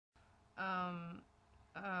Um,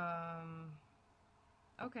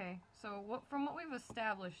 okay, so from what we've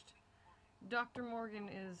established, Dr. Morgan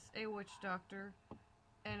is a witch doctor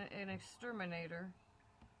and an exterminator.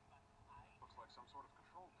 Looks like some sort of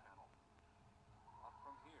control panel. Not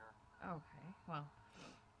from here. Okay, well,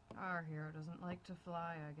 our hero doesn't like to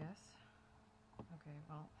fly, I guess. Okay,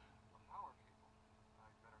 well, A power cable.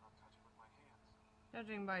 I'd better not touch it with my hands.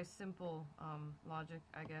 judging by simple logic,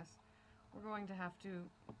 I guess, we're going to have to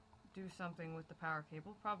do something with the power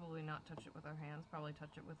cable. Probably not touch it with our hands, probably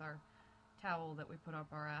touch it with our towel that we put up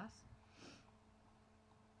our ass.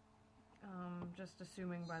 Just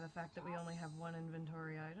assuming by the fact that we only have one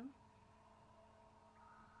inventory item.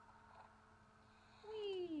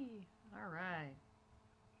 Whee! Alright.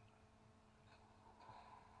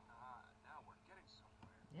 Now we're getting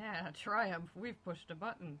somewhere. Yeah, triumph. We've pushed a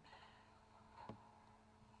button.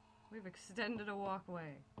 We've extended a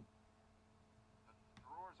walkway. The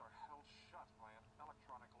drawers are held shut by an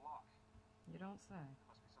electronic lock. You don't say. There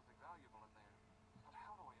must be something valuable in there. But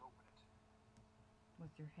how do I open it?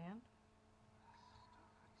 With your hand?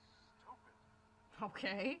 Stupid.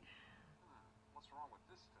 Okay. What's wrong with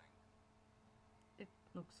this thing? It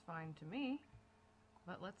looks fine to me.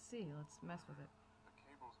 But let's see. Let's mess with it. The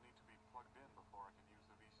cables need to be plugged in before I can use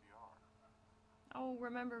the VCR. Oh,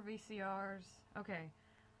 remember VCRs? Okay.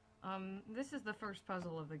 This is the first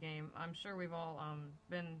puzzle of the game. I'm sure we've all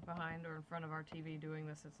been behind or in front of our TV doing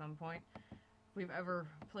this at some point. If we've ever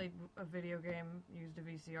played a video game, used a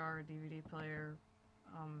VCR, a DVD player,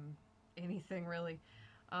 anything really,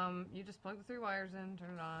 you just plug the 3 wires in,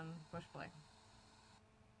 turn it on, push play.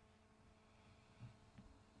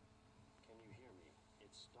 Can you hear me?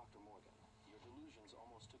 It's Dr. Morgan. Your delusions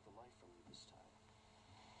almost took the life from you this time.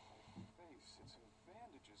 My face, it's in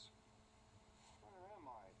bandages. Where am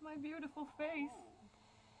I? My beautiful face.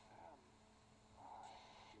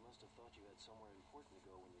 You must have thought you had somewhere important to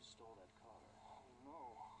go when you stole that car. Oh no.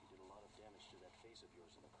 You did a lot of damage to that face of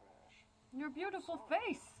yours in the crash. Your beautiful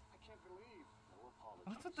face. I can't believe. No apologies.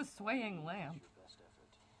 What's with the swaying lamp? Use your best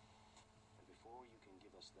effort. And before you can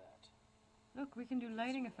give us that, Look, we can do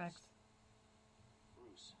lighting effects.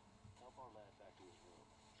 Bruce, help our lad back to his room.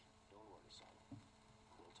 Don't worry, son.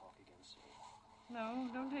 We'll talk again soon.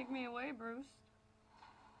 No, don't take me away, Bruce.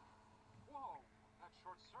 Whoa! That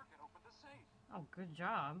short circuit opened the safe. Oh, good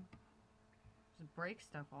job. Just break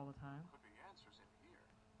stuff all the time. Could be answers in here.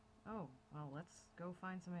 Oh, well, let's go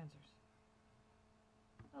find some answers.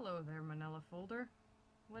 Hello there, Manila folder.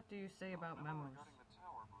 What do you say about Memo memos? regarding the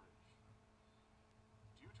tower bridge.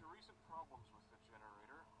 Due to recent problems with the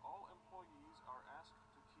generator, all employees are asked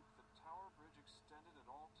to keep the tower bridge extended at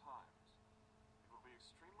all times. It will be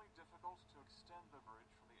extremely difficult to extend the bridge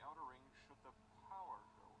from the outer ring should the power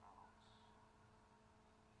go out.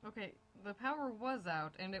 Okay, the power was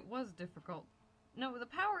out, and it was difficult. No, the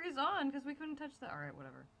power is on, because we couldn't touch the... Alright,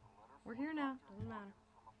 whatever. We're here now. Doesn't matter.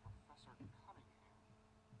 From a Professor Cunningham.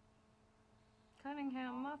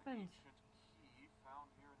 Cunningham muffins. Ancient key found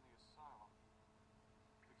here in the asylum.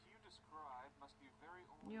 The key you described must be very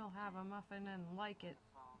old. You'll have a muffin and like it.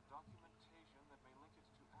 I found documentation that may link it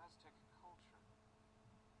to Aztec culture.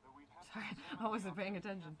 Though we'd have to Sorry, examine I wasn't the paying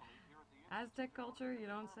document attention. carefully here at the Aztec Institute in order culture, to you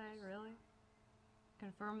don't confirm say? this Really? theory.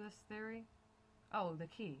 Confirm this theory? Oh, the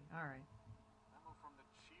key. Alright. Memo from the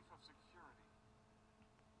Chief of Security.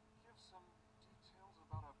 Gives some details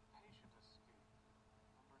about a patient escape.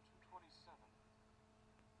 Number 227.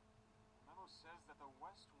 The memo says that the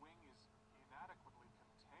West Wing is inadequately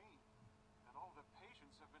contained, and all the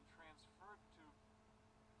patients have been transferred to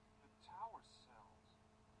the tower cells.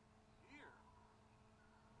 Here.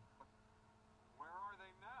 But where are they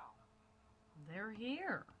now? They're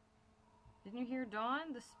here. Didn't you hear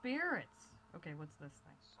Dawn? The spirits. Okay, what's this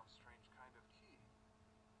thing? Some strange kind of key.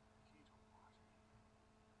 Key to what?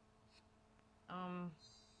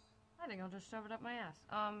 I think I'll just shove it up my ass.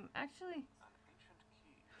 Actually, An ancient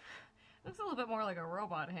key. looks a little bit more like a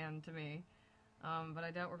robot hand to me. But I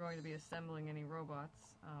doubt we're going to be assembling any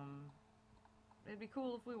robots. It'd be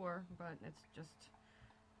cool if we were, but it's just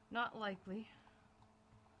not likely.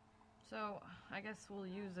 So, I guess we'll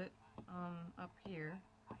use it, up here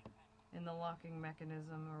in the locking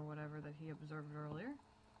mechanism or whatever that he observed earlier.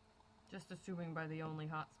 Just assuming by the only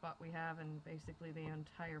hotspot we have in basically the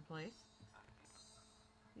entire place.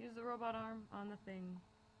 Use the robot arm on the thing.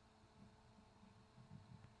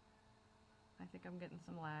 I think I'm getting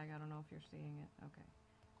some lag. I don't know if you're seeing it. Okay.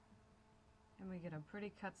 And we get a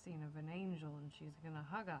pretty cutscene of an angel and she's gonna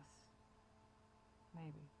hug us.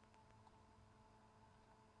 Maybe.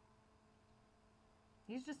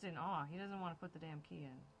 He's just in awe. He doesn't want to put the damn key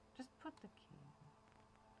in. Just put the key in.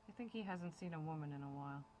 I think he hasn't seen a woman in a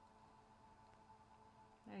while.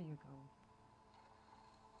 you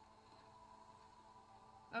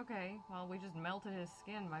go. Okay, well, we just melted his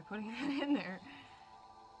skin by putting that in there.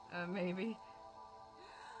 Maybe.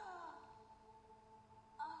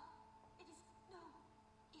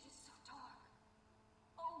 It is so dark.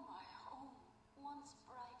 Oh, my home, once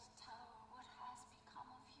bright tower, what has become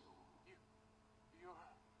of you? You're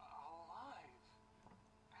alive.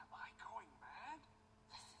 Am I going mad?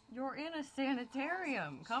 You're in a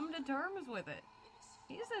sanitarium. Come to terms with it.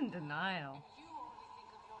 He's in denial. You only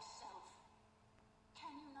think of yourself.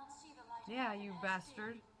 Can you not see the light? Yeah, you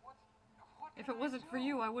bastard. What If can it I wasn't for do?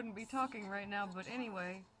 you, I wouldn't be talking right now, but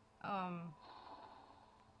anyway,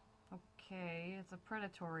 okay, it's a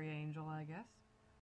predatory angel, I guess.